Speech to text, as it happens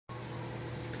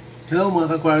Hello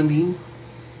mga ka-quarantine.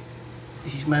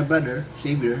 This is my brother,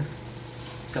 Xavier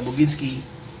Kabuginski.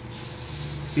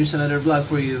 Here's another vlog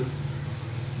for you.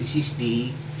 This is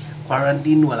the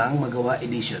Quarantine Walang Magawa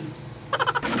edition.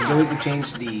 I'm going to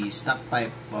change the stock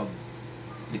pipe of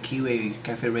the Keeway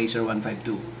Cafe Racer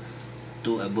 152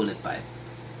 to a bullet pipe.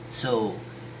 So,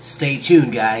 stay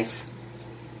tuned guys!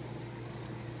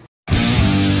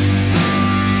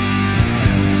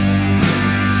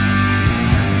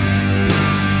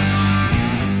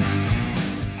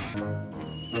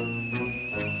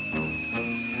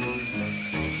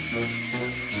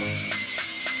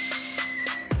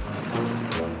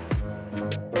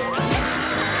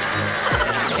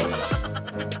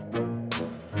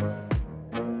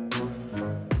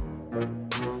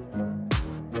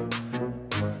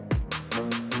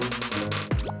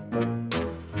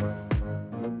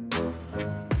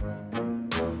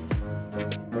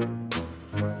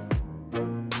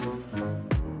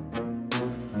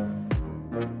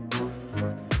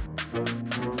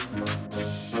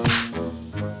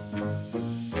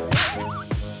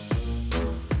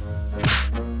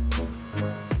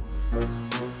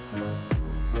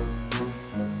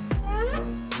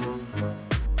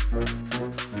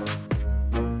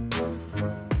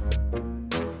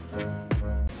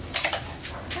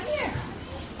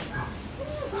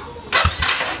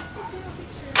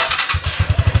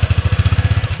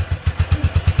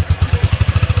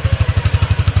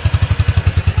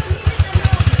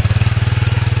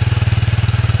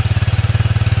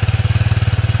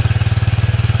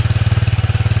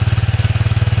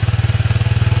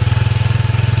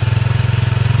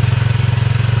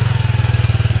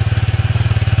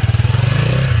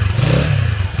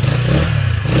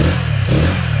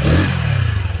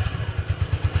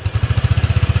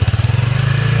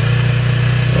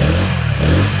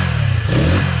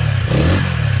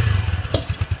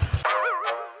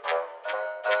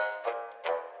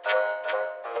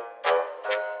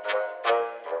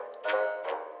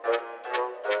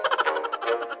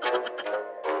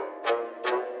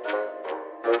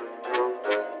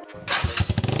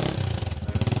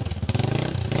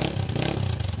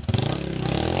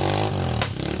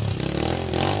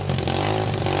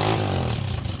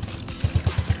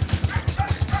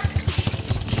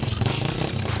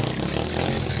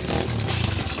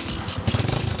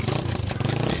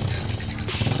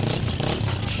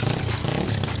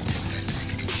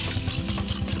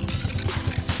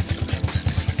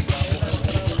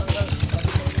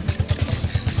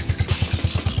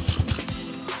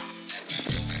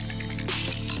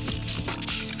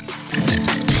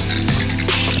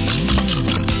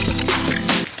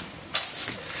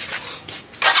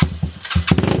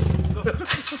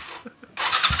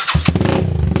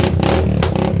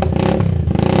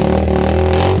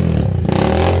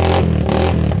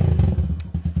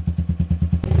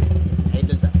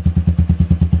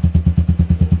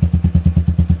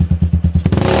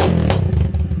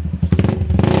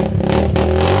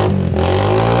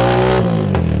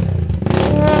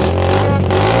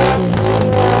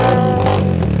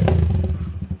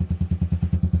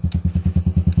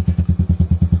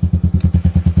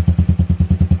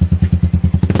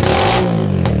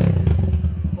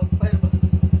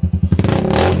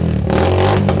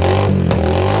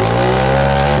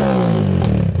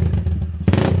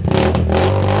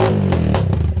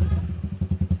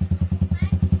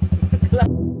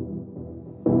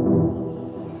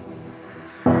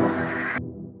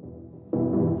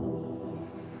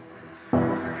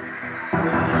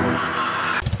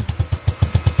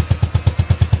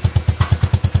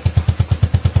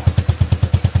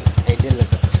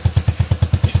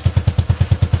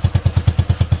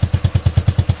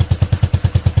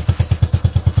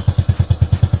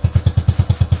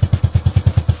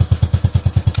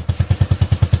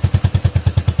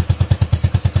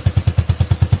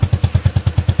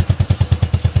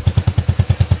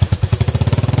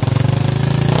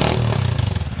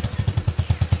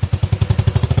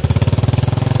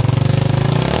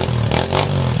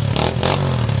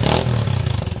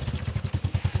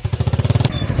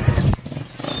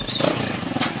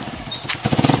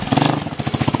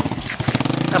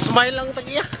 Kasmile lang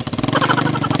tagiya.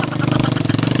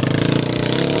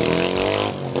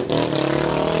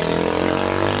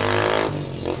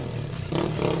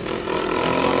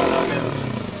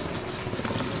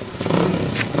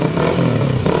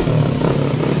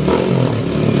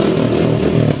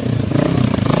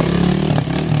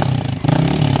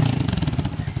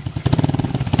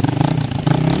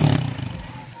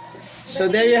 So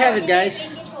there you have it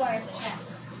guys.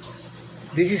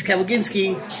 This is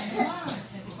Kabuginski.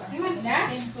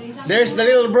 There's the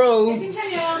little bro.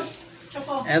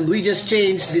 And we just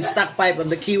changed the stock pipe of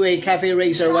the Keeway Cafe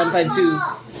Racer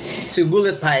 152 to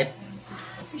bullet pipe.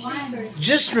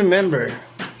 Just remember,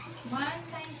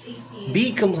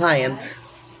 be compliant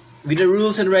with the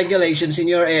rules and regulations in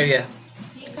your area,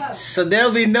 so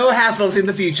there'll be no hassles in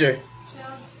the future.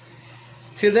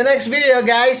 Till the next video,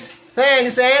 guys.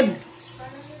 Thanks and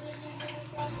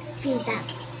Peace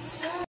out.